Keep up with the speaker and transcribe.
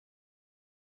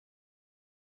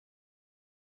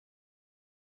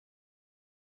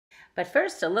But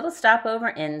first, a little stopover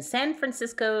in San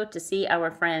Francisco to see our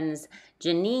friends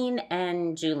Janine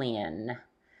and Julian.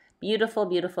 Beautiful,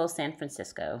 beautiful San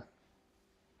Francisco.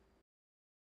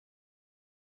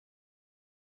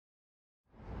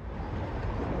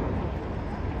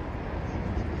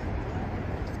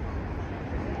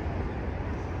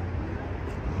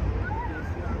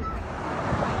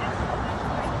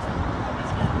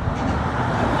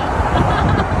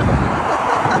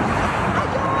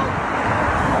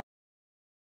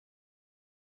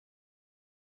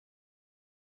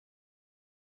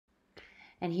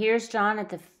 And here's John at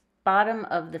the bottom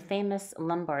of the famous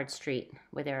Lombard Street,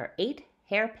 where there are 8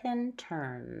 hairpin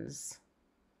turns.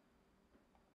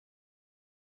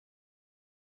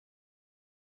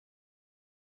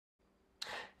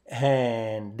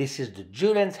 And this is the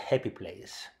Julian's happy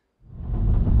place.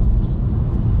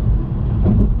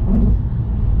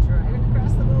 Driving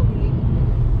across the movie.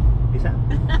 Lisa?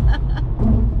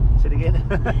 Say it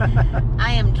again.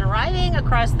 I am driving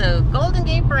across the Golden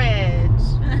Gate Bridge.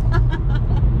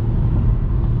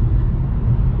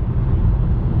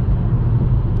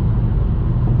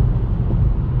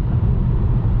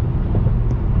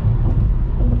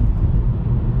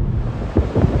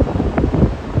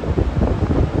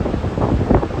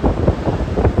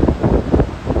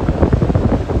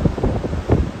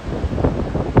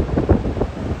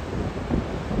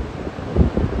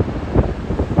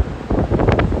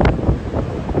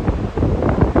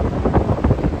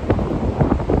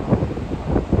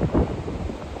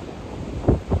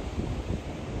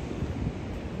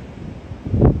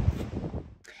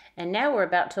 And now we're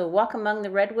about to walk among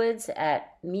the redwoods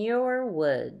at Muir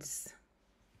Woods.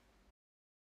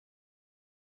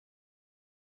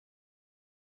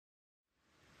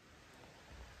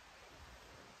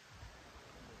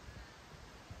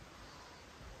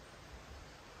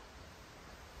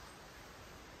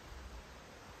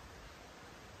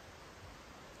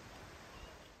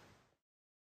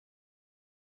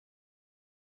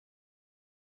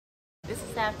 This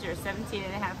is after a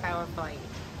 17-and-a-half-hour flight.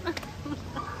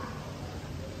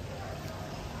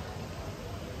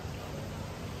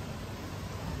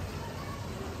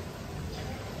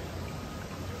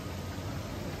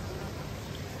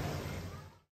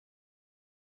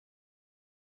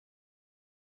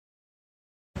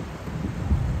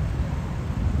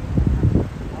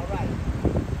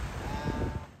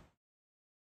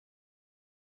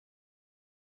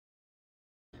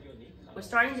 We're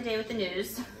starting the day with the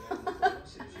news.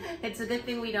 It's a good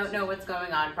thing we don't know what's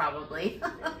going on, probably.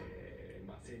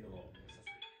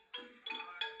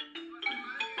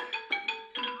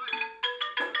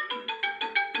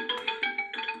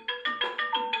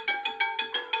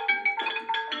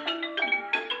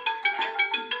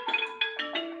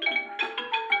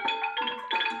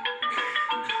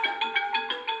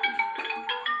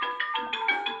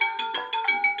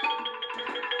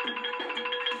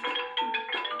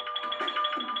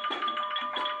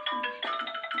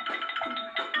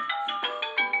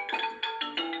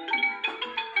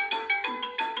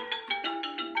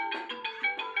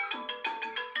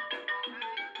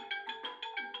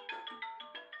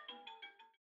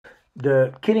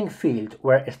 The killing fields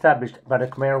were established by the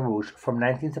Khmer Rouge from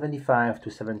 1975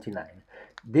 to 79.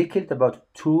 They killed about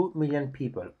 2 million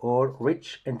people, all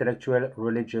rich, intellectual,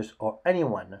 religious, or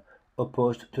anyone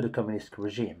opposed to the communist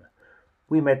regime.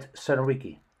 We met son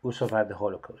Ricky, who survived the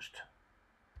Holocaust.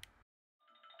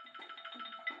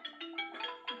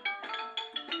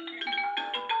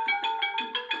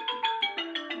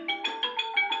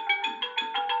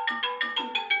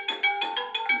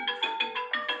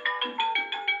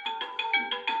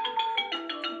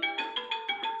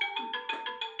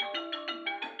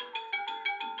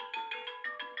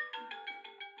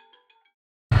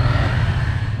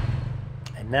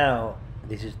 And now,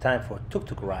 this is time for a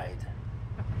tuk-tuk ride.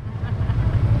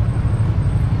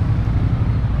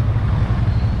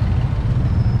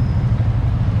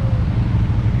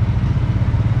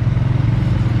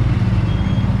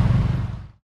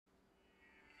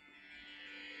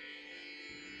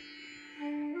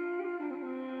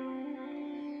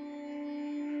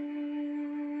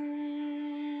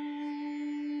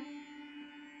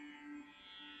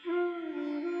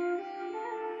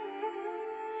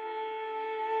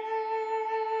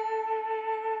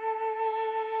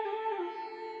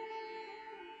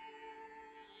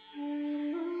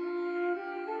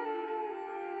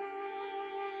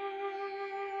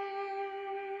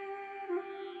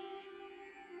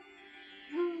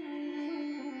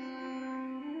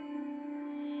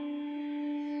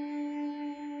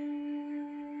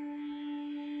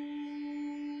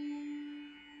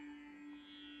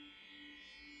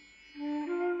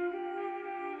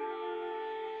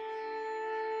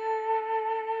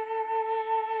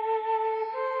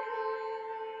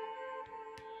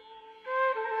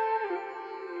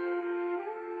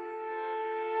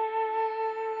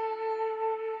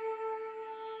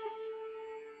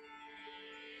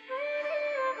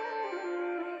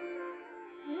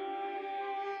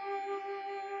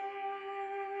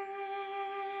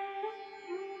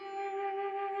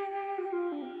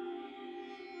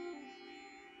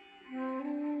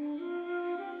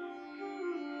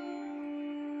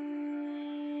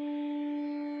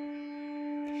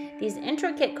 These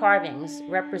intricate carvings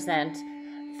represent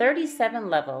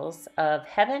 37 levels of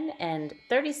heaven and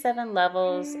 37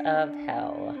 levels of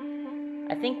hell.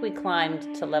 I think we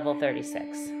climbed to level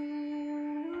 36.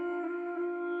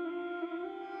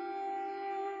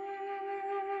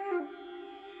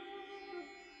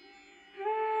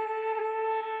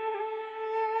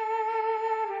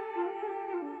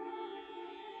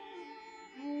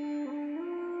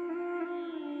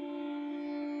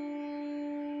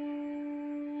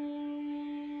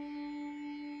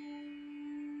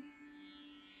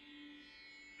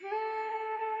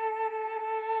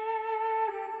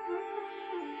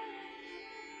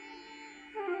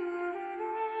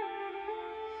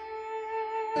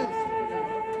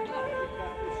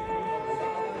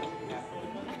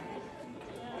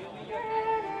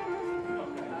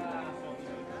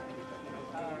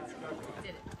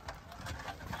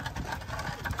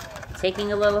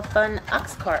 Taking a little fun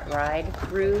ox cart ride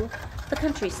through the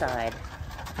countryside.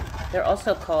 They're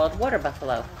also called water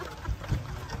buffalo.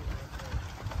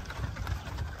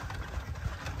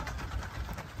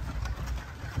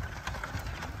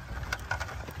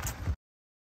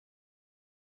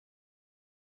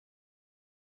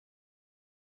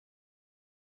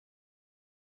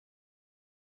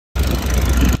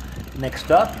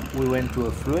 Next up, we went to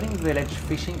a floating village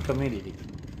fishing community.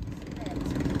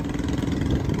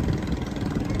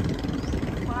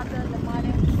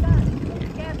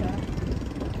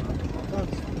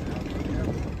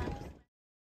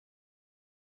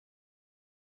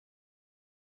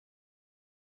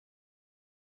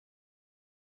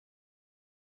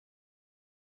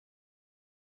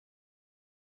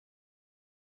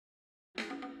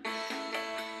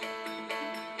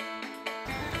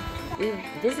 We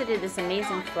visited this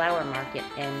amazing flower market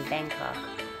in Bangkok.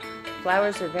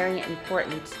 Flowers are very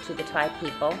important to the Thai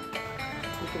people.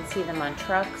 You can see them on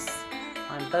trucks,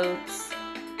 on boats,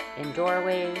 in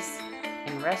doorways,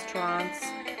 in restaurants.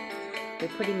 They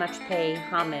pretty much pay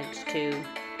homage to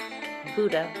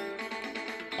Buddha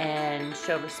and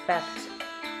show respect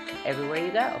everywhere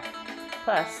you go.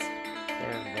 Plus,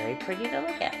 they're very pretty to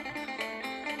look at.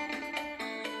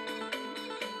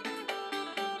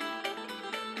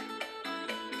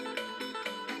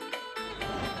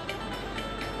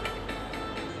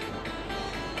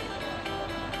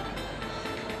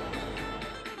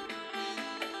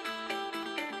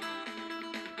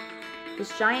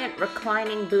 This giant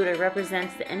reclining Buddha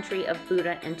represents the entry of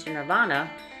Buddha into nirvana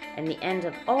and the end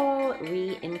of all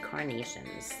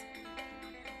reincarnations.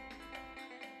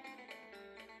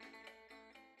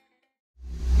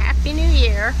 Happy New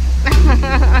Year!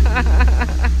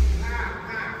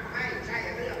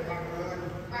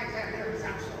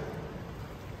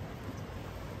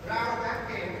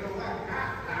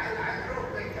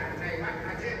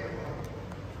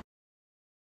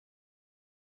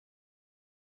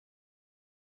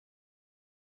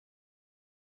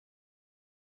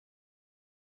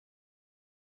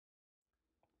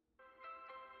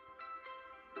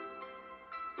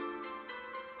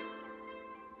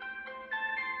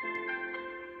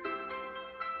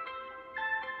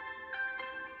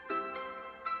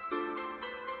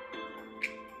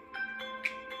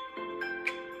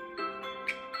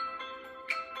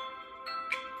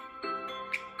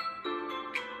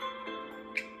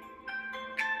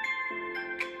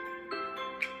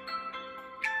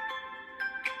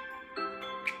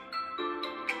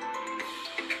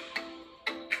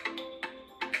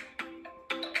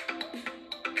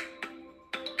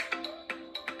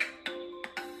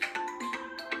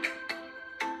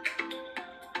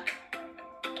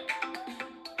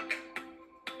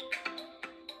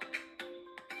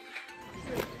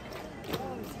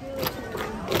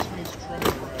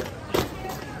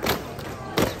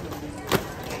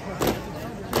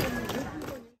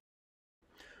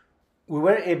 We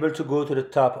were able to go to the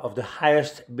top of the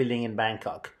highest building in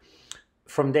Bangkok.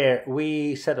 From there,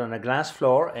 we sat on a glass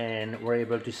floor and were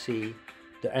able to see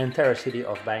the entire city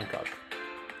of Bangkok,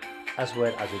 as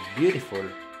well as a beautiful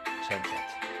sunset.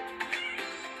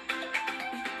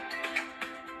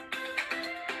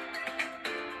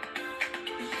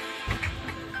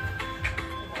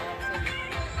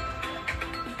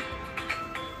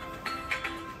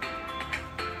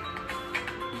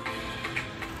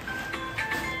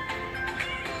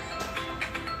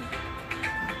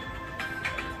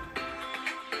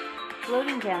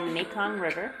 Floating down the Mekong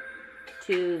River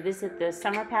to visit the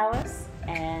Summer Palace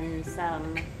and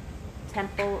some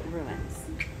temple ruins.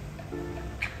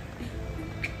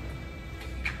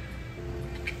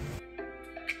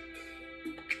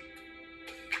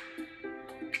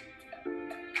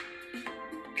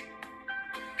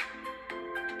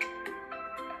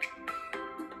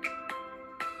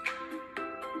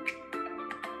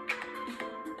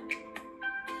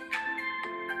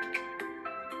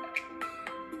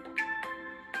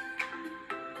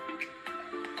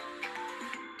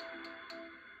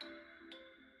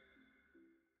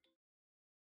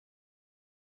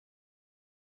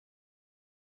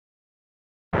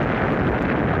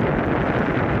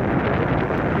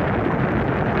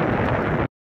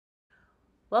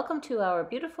 Welcome to our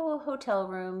beautiful hotel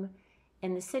room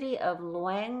in the city of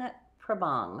Luang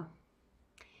Prabang.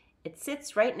 It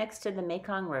sits right next to the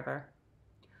Mekong River.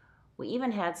 We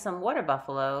even had some water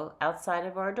buffalo outside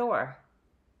of our door.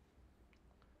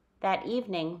 That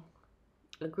evening,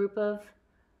 a group of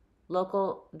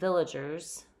local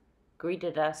villagers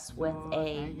greeted us with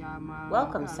a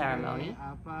welcome ceremony,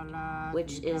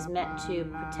 which is meant to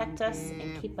protect us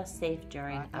and keep us safe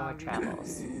during our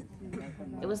travels.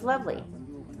 It was lovely.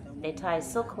 They tie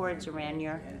silk cords around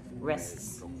your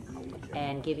wrists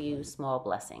and give you small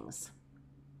blessings.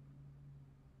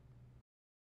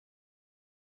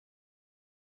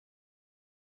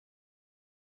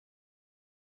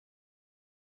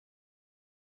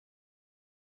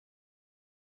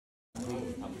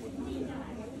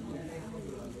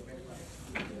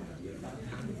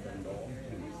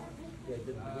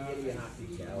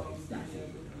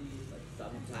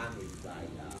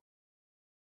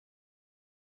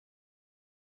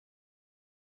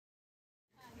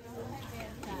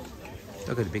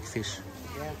 Look at the big fish.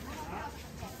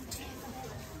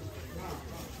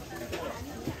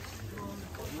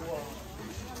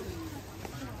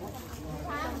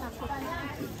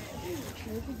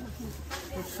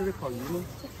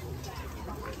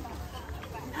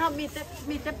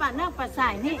มีแต่ปลาหน้าปลาสา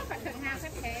ยนี่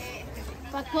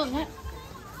ปลาเครื่องฮะ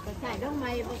ปลาสายต้องไ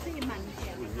ม่ปลาซี่มัน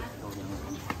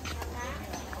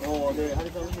โอ้เดี๋ยวให้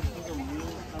เขาเป็นผู้ชมนี้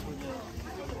ครับคุณ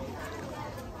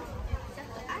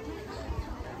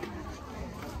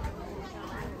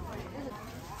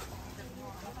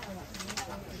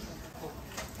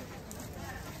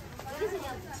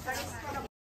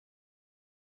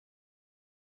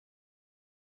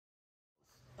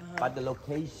But the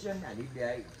location, and if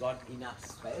they got enough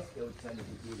space, they will turn it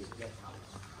into a guest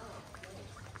house.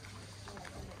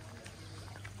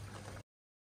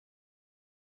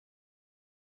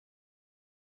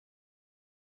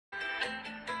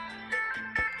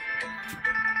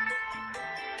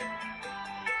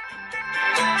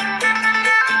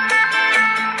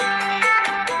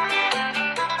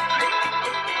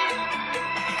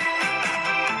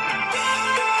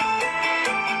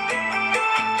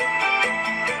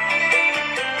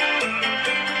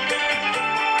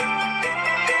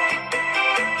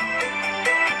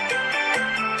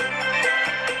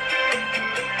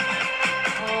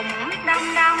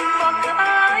 Hãy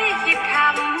subscribe cho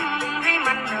kênh Ghiền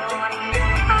Mì Gõ để không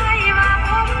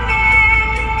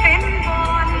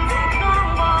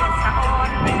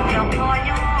bỏ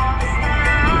lỡ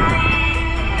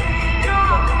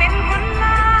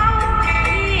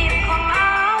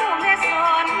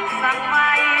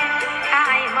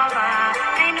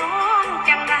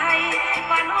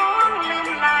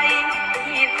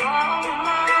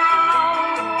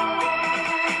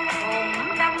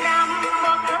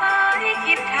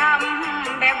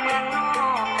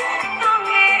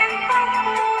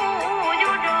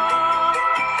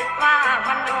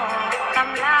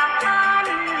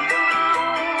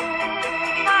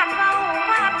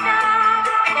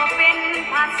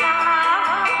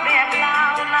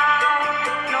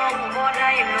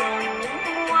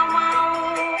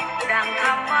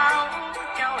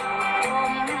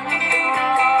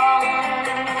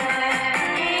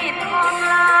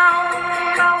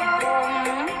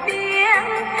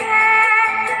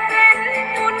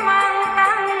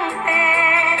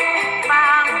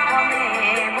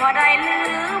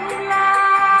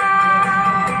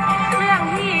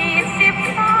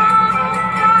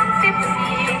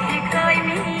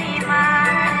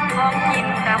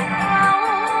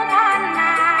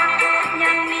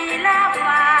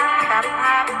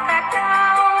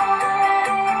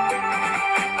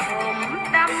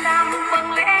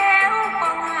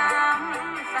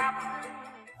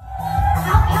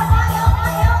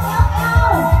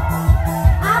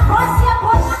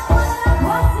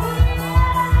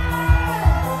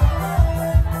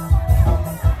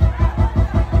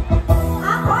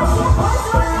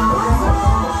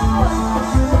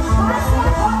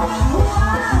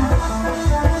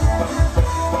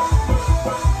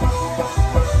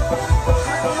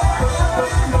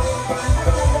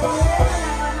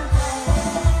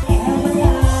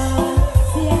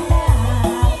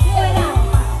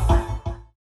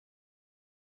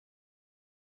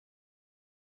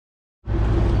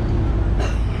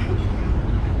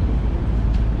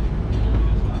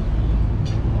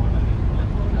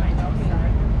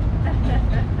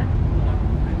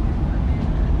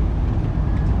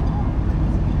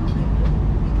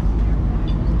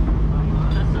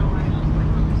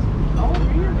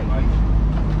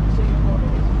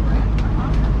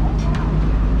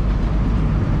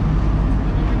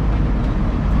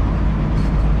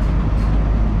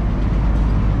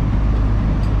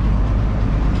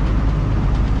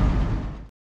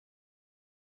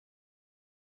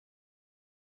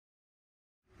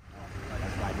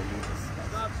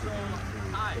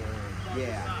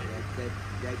Yeah,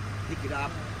 they pick it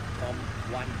up from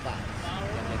one plant,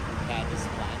 and they prepare this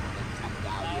plant and come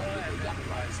down here with the young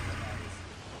rice.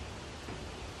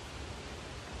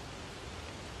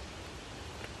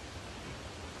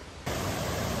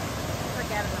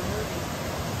 Forget the movie.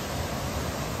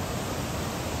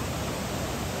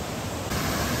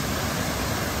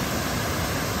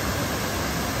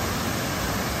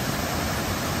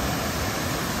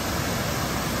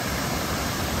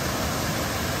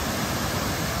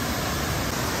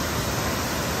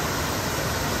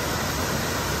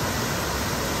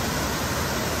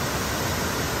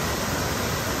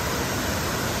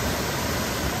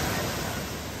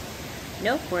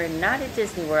 Nope, we're not at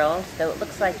Disney World, though it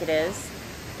looks like it is.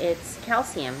 It's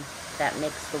calcium that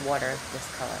makes the water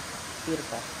this color.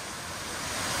 Beautiful.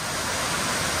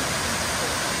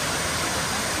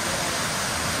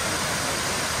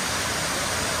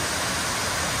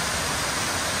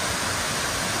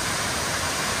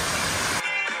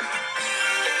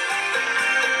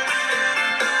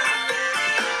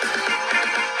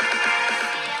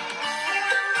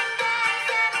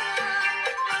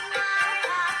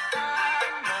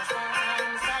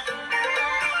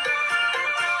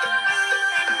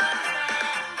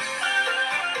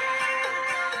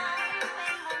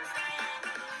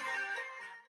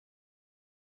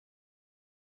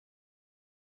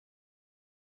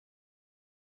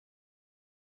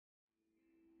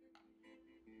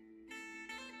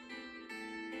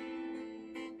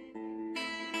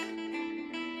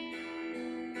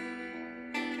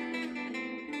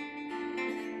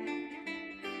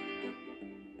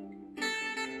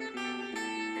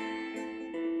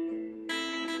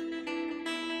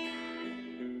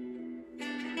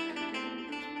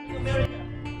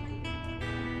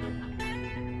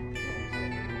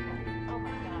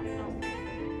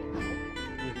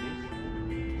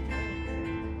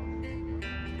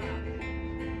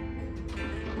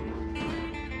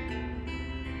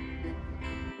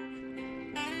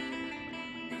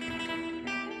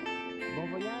 Bon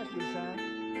voyage, Lisa.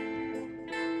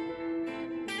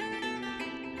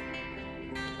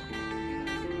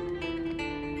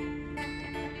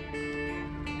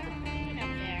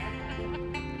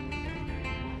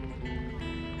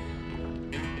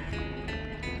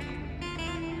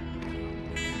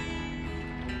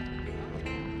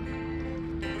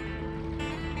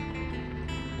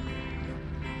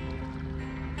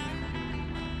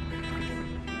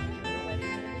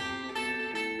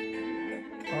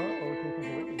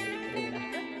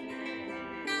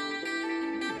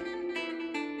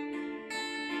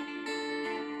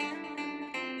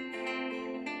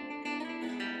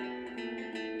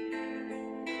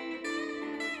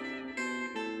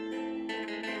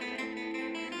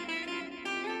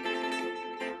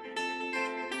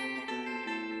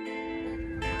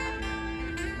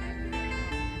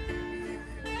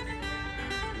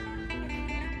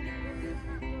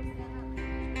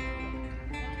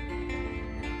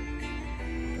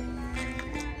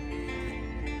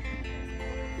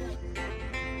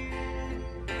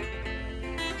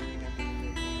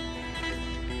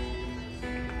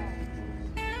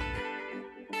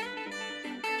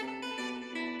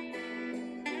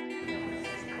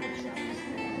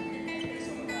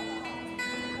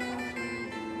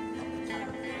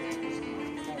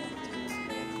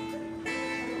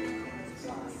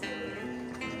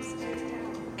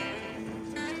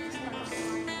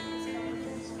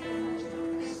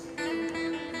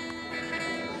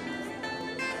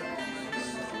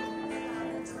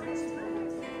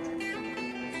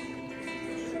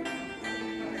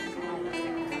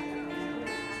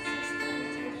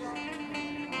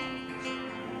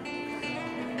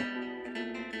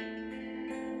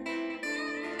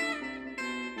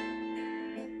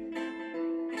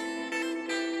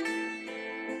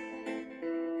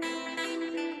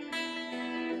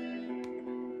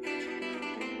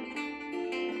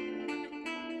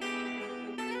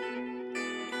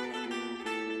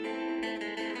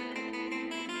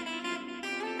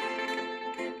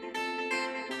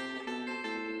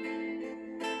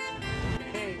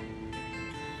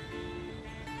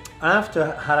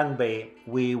 After Harang Bay,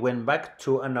 we went back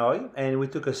to Hanoi and we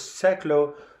took a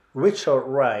cyclo rickshaw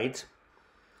ride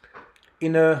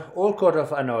in a whole quarter of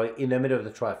Hanoi in the middle of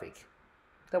the traffic.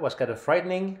 That was kind of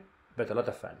frightening, but a lot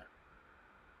of fun.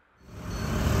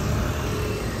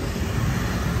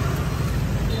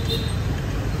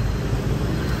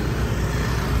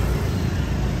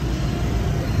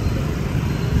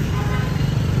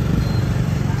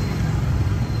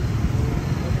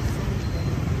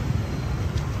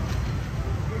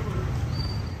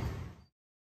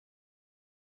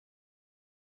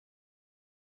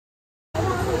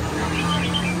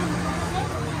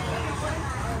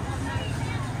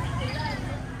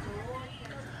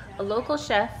 A local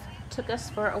chef took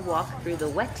us for a walk through the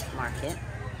wet market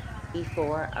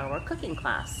before our cooking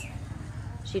class.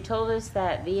 She told us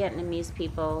that Vietnamese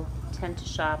people tend to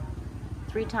shop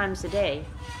 3 times a day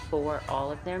for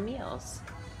all of their meals.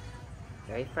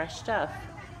 Very fresh stuff.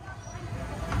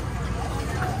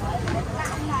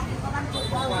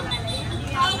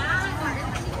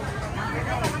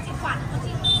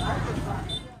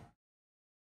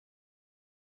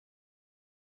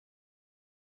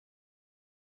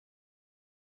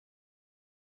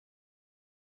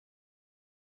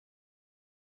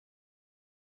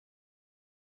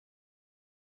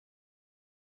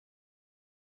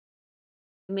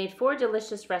 We made 4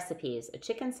 delicious recipes: a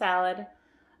chicken salad,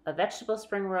 a vegetable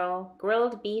spring roll,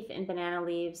 grilled beef in banana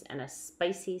leaves, and a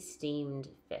spicy steamed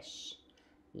fish.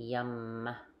 Yum.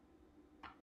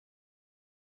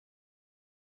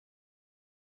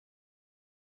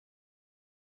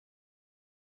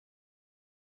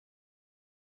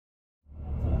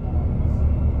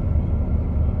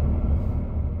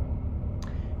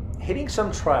 Hitting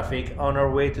some traffic on our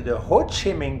way to the Ho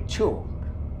Chi Minh Tomb.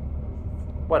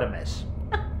 What a mess.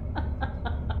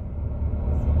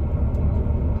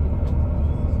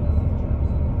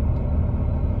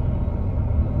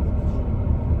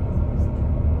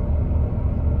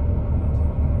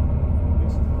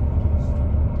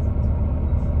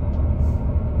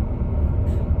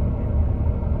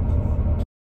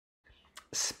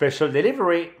 Special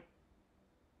delivery.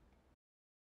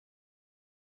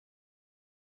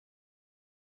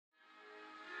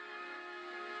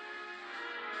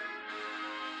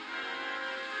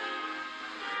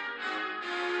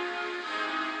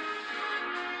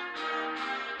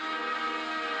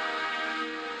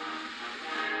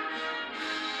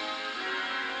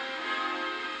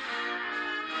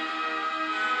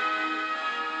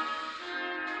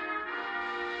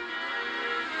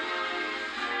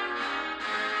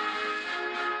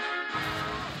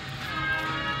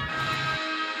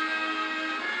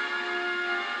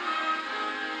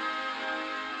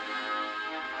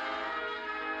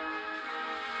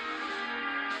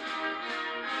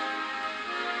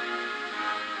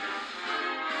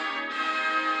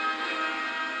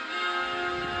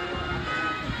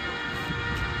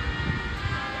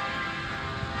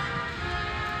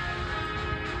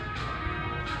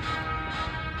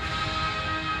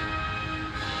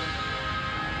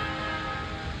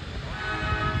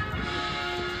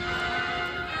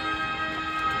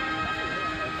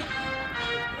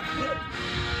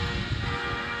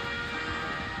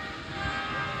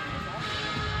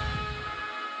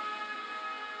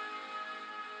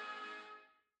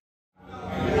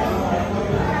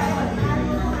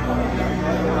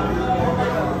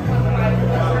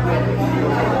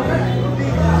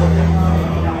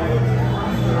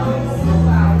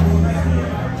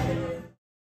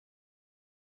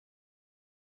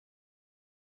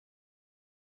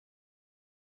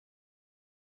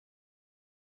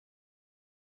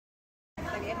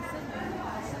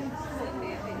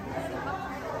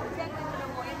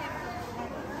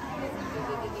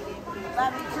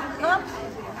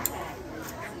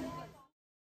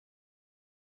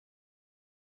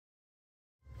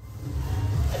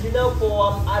 And you know,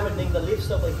 for ironing the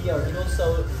lips over here, it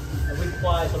also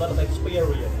requires a lot of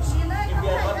experience. If we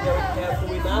are not very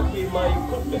careful enough, we may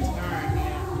cook it,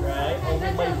 right? Or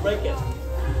we may break it.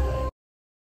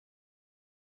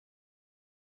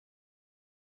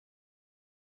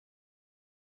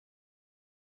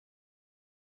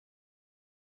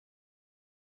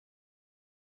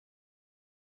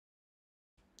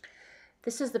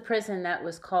 This is the prison that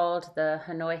was called the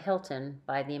Hanoi Hilton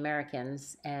by the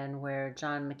Americans, and where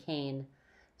John McCain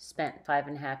spent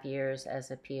 5.5 years as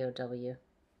a POW.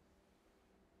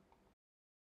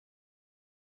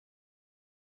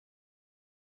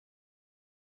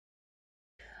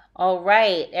 All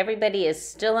right, everybody is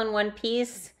still in one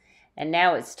piece, and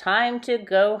now it's time to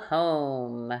go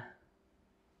home.